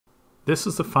This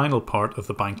is the final part of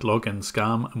the bank login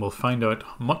scam, and we'll find out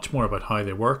much more about how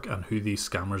they work and who these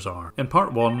scammers are. In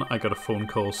part 1 I got a phone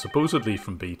call supposedly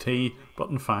from BT, but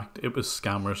in fact it was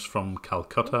scammers from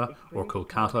Calcutta or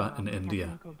Kolkata in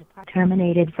India.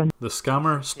 Terminated from. The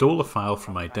scammer stole a file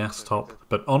from my desktop,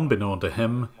 but unbeknown to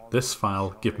him, this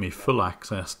file gave me full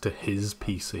access to his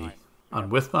PC. And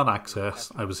with that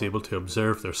access I was able to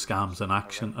observe their scams in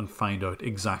action and find out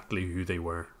exactly who they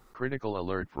were. Critical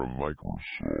alert from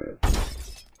Microsoft.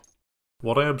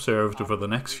 What I observed over the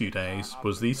next few days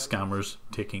was these scammers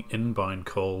taking inbound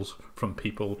calls from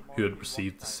people who had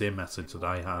received the same message that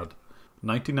I had.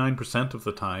 99% of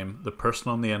the time, the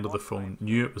person on the end of the phone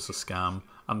knew it was a scam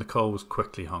and the call was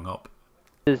quickly hung up.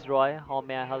 This is Roy, how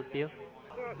may I help you?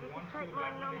 Yeah, you can take my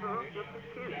number off your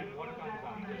computer.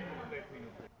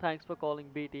 Thanks for calling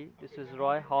BT. This is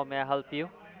Roy, how may I help you?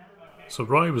 So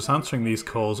Roy was answering these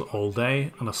calls all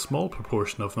day and a small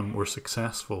proportion of them were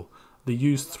successful. They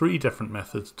used 3 different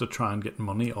methods to try and get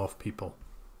money off people.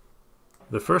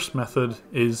 The first method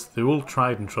is the old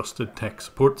tried and trusted tech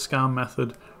support scam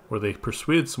method, where they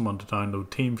persuade someone to download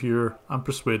TeamViewer and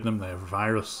persuade them they have a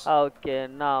virus. Okay,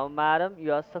 now madam,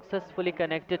 you are successfully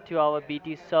connected to our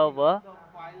BT server.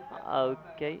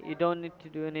 Okay, you don't need to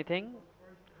do anything.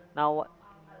 Now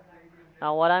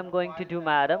what I'm going to do,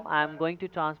 madam, I'm going to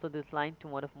transfer this line to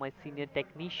one of my senior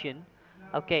technician.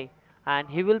 Okay, and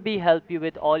he will be help you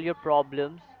with all your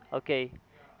problems. Okay,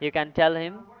 you can tell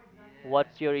him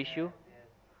what's your issue.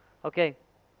 Okay,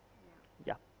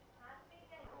 yeah.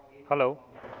 Hello.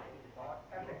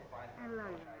 Hello.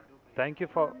 Thank you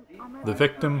for. The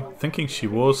victim, thinking she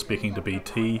was speaking to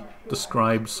BT,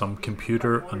 described some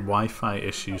computer and Wi-Fi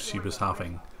issues she was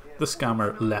having. The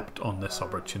scammer leapt on this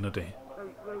opportunity.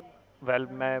 Well,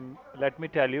 ma'am, let me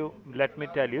tell you,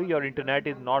 your internet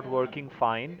is not working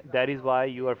fine. That is why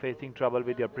you are facing trouble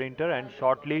with your printer, and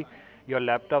shortly your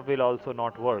laptop will also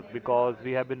not work, because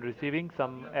we have been receiving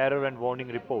some error and warning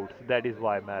reports. That is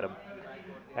why, madam.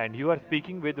 And you are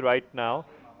speaking with right now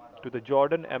to the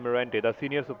Jordan Amarante, the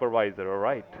senior supervisor,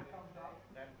 alright?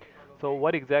 So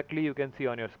what exactly you can see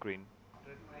on your screen?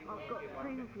 I've got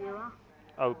TeamViewer.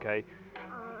 Okay.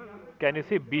 Can you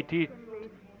see BT?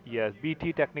 Yes,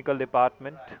 BT Technical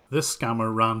Department. This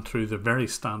scammer ran through the very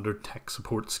standard tech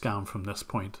support scam from this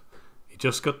point. He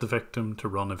just got the victim to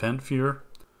run Event Viewer.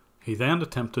 He then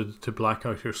attempted to black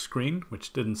out her screen,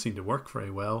 which didn't seem to work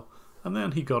very well, and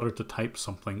then he got her to type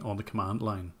something on the command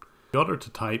line. He got her to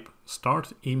type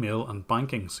start email and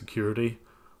banking security,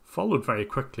 followed very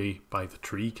quickly by the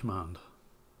tree command.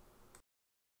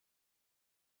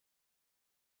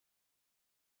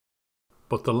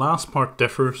 But the last part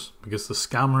differs because the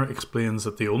scammer explains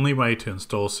that the only way to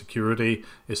install security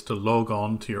is to log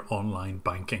on to your online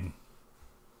banking.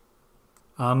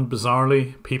 And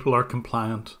bizarrely, people are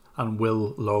compliant and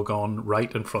will log on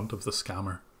right in front of the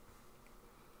scammer.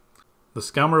 The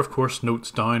scammer of course notes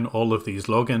down all of these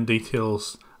login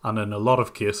details and in a lot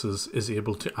of cases is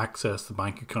able to access the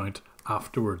bank account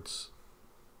afterwards.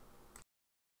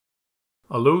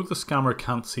 Although the scammer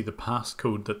can't see the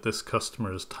passcode that this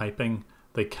customer is typing,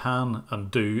 they can and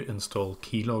do install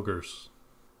keyloggers.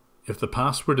 If the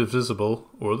password is visible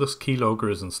or this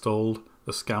keylogger is installed,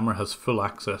 the scammer has full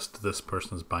access to this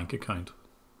person's bank account.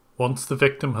 Once the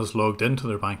victim has logged into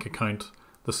their bank account,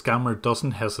 the scammer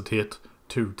doesn't hesitate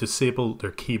to disable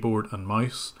their keyboard and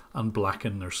mouse and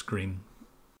blacken their screen.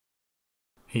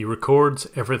 He records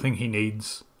everything he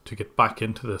needs to get back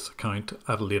into this account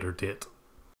at a later date.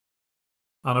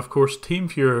 And of course,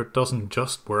 TeamViewer doesn't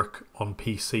just work on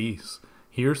PCs.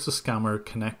 Here's the scammer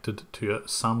connected to a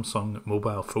Samsung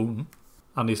mobile phone,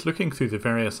 and he's looking through the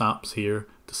various apps here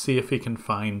to see if he can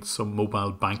find some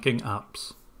mobile banking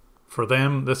apps. For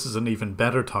them, this is an even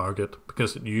better target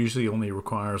because it usually only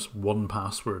requires one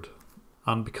password.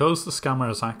 And because the scammer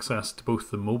has access to both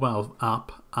the mobile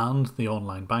app and the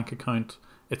online bank account,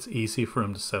 it's easy for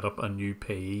him to set up a new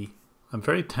payee. I'm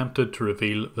very tempted to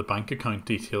reveal the bank account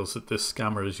details that this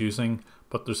scammer is using,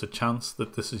 but there's a chance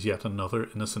that this is yet another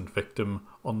innocent victim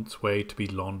on its way to be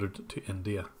laundered to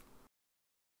India.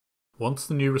 Once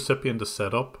the new recipient is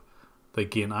set up, they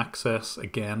gain access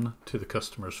again to the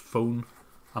customer's phone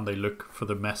and they look for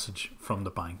the message from the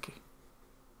bank.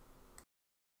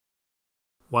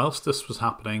 Whilst this was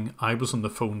happening, I was on the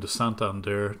phone to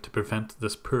Santander to prevent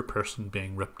this poor person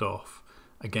being ripped off.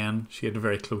 Again, she had a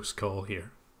very close call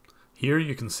here. Here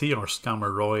you can see our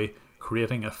scammer Roy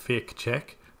creating a fake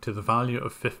cheque to the value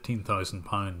of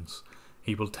 £15,000.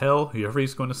 He will tell whoever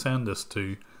he's going to send this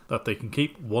to that they can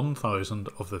keep 1,000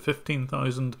 of the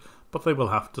 15,000, but they will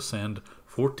have to send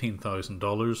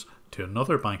 $14,000 to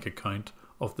another bank account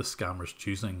of the scammer's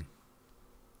choosing.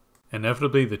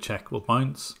 Inevitably the cheque will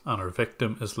bounce and our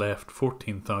victim is left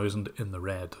 14,000 in the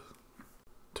red.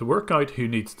 To work out who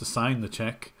needs to sign the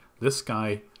cheque, this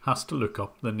guy has to look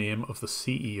up the name of the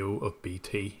CEO of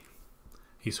BT.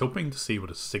 He's hoping to see what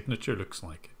his signature looks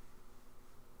like.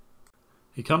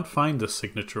 He can't find this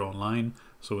signature online,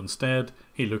 so instead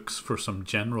he looks for some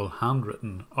general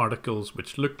handwritten articles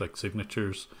which look like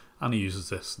signatures, and he uses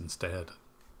this instead.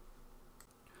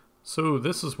 So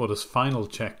this is what his final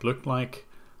cheque looked like,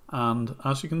 and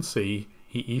as you can see,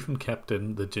 he even kept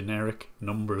in the generic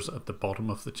numbers at the bottom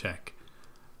of the cheque.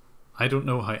 I don't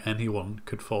know how anyone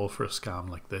could fall for a scam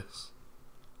like this.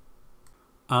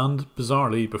 And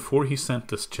bizarrely, before he sent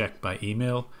this cheque by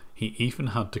email, he even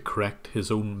had to correct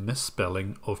his own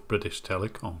misspelling of British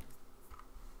Telecom.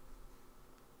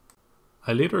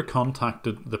 I later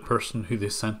contacted the person who they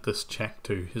sent this cheque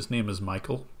to. His name is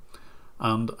Michael,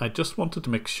 and I just wanted to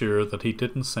make sure that he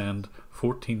didn't send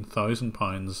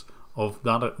 £14,000 of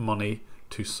that money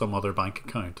to some other bank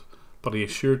account, but he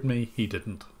assured me he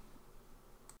didn't.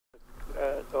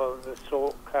 On the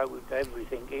sort code,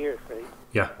 everything here, see?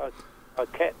 Yeah. I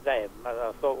kept them, and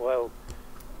I thought, well,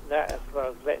 that if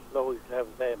I let Lloyd have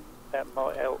them, that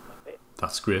might help a bit.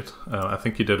 That's great. I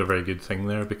think you did a very good thing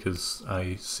there, because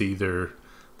I see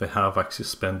they have actually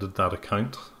suspended that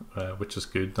account, which is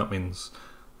good. That means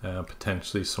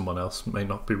potentially someone else may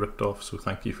not be ripped off, so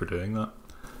thank you for doing that.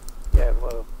 Yeah,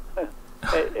 well,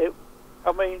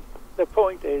 I mean, the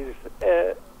point is,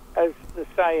 as the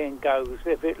saying goes,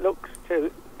 if it looks too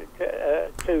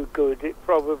good, it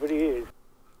probably is.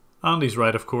 And he's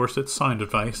right, of course. It's sound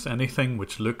advice. Anything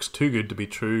which looks too good to be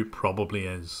true probably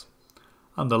is.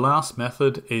 And the last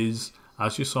method is,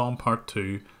 as you saw in part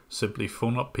 2, simply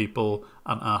phone up people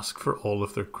and ask for all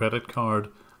of their credit card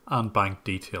and bank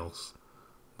details.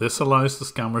 This allows the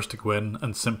scammers to go in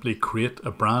and simply create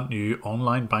a brand new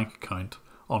online bank account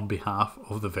on behalf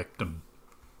of the victim.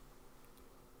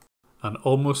 And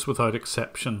almost without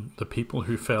exception, the people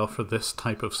who fell for this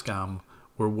type of scam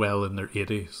were well in their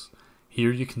 80s.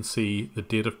 Here you can see the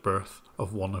date of birth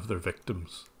of one of their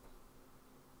victims.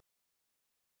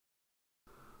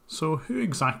 So who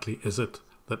exactly is it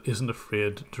that isn't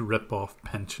afraid to rip off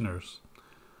pensioners?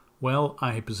 Well,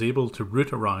 I was able to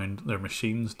root around their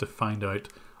machines to find out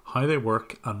how they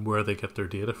work and where they get their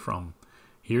data from.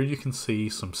 Here you can see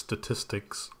some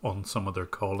statistics on some of their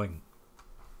calling.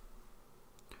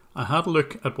 I had a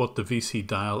look at what the VC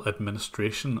Dial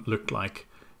administration looked like.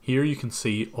 Here you can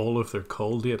see all of their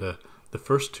call data. The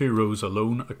first 2 rows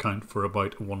alone account for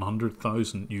about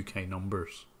 100,000 UK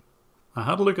numbers. I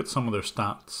had a look at some of their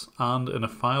stats, and in a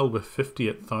file with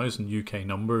 58,000 UK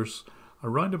numbers,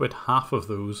 around about half of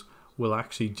those will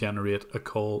actually generate a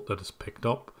call that is picked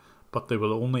up, but they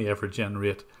will only ever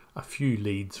generate a few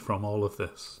leads from all of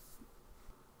this.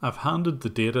 I've handed the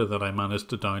data that I managed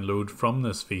to download from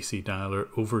this VC Dialer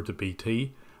over to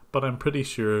BT, but I'm pretty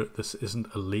sure this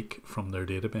isn't a leak from their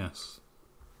database.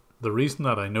 The reason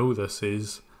that I know this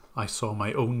is I saw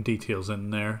my own details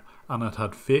in there, and it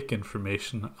had fake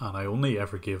information, and I only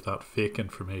ever gave that fake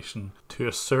information to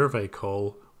a survey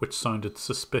call which sounded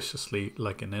suspiciously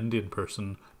like an Indian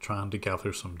person trying to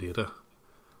gather some data.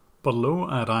 But although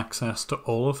I had access to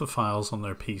all of the files on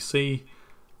their PC,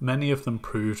 many of them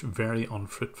proved very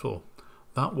unfruitful.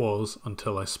 That was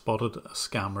until I spotted a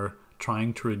scammer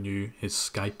trying to renew his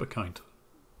Skype account.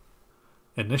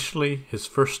 Initially, his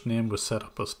first name was set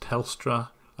up as Telstra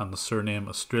and the surname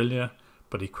Australia,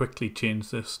 but he quickly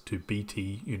changed this to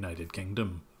BT United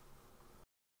Kingdom.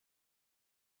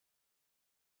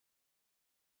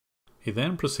 He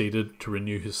then proceeded to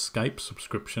renew his Skype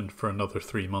subscription for another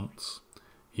 3 months.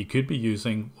 He could be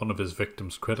using one of his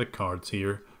victim's credit cards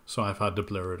here, so I've had to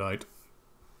blur it out.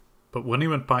 But when he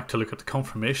went back to look at the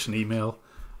confirmation email,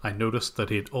 I noticed that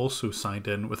he had also signed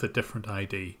in with a different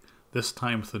ID, this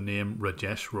time with the name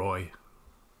Rajesh Roy.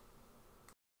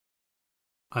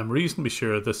 I'm reasonably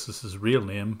sure this is his real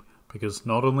name, because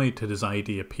not only did his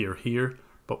ID appear here,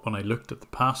 but when I looked at the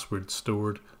password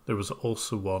stored, there was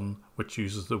also one which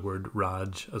uses the word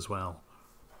Raj as well.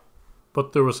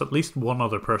 But there was at least one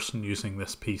other person using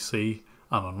this PC,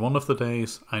 and on one of the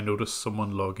days I noticed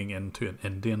someone logging into an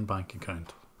Indian bank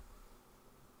account.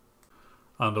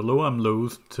 And although I'm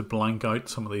loath to blank out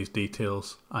some of these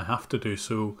details, I have to do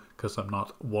so because I'm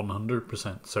not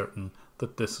 100% certain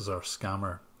that this is our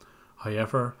scammer.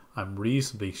 However, I'm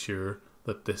reasonably sure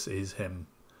that this is him,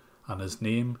 and his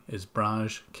name is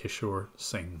Braj Kishore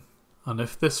Singh. And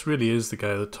if this really is the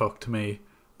guy that talked to me,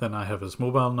 then I have his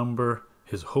mobile number,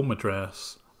 his home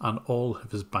address, and all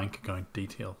of his bank account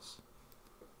details.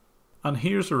 And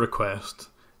here's a request: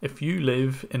 if you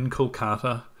live in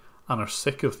Kolkata and are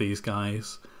sick of these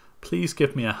guys, Please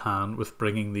give me a hand with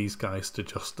bringing these guys to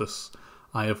justice.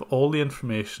 I have all the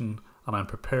information and I'm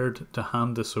prepared to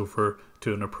hand this over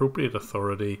to an appropriate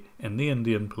authority in the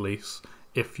Indian police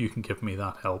if you can give me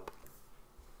that help.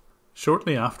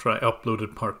 Shortly after I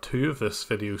uploaded part 2 of this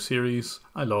video series,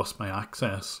 I lost my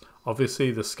access.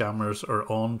 Obviously the scammers are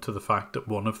on to the fact that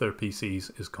one of their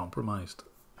PCs is compromised.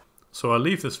 So I'll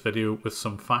leave this video with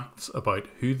some facts about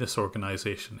who this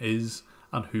organisation is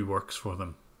and who works for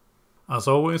them. As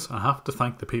always, I have to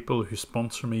thank the people who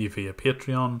sponsor me via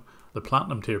Patreon. The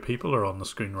Platinum tier people are on the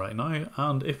screen right now,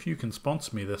 and if you can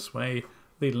sponsor me this way,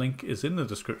 the link is in the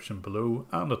description below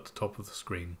and at the top of the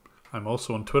screen. I'm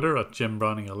also on Twitter at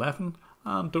JimBrowning11,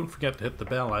 and don't forget to hit the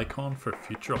bell icon for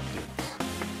future updates.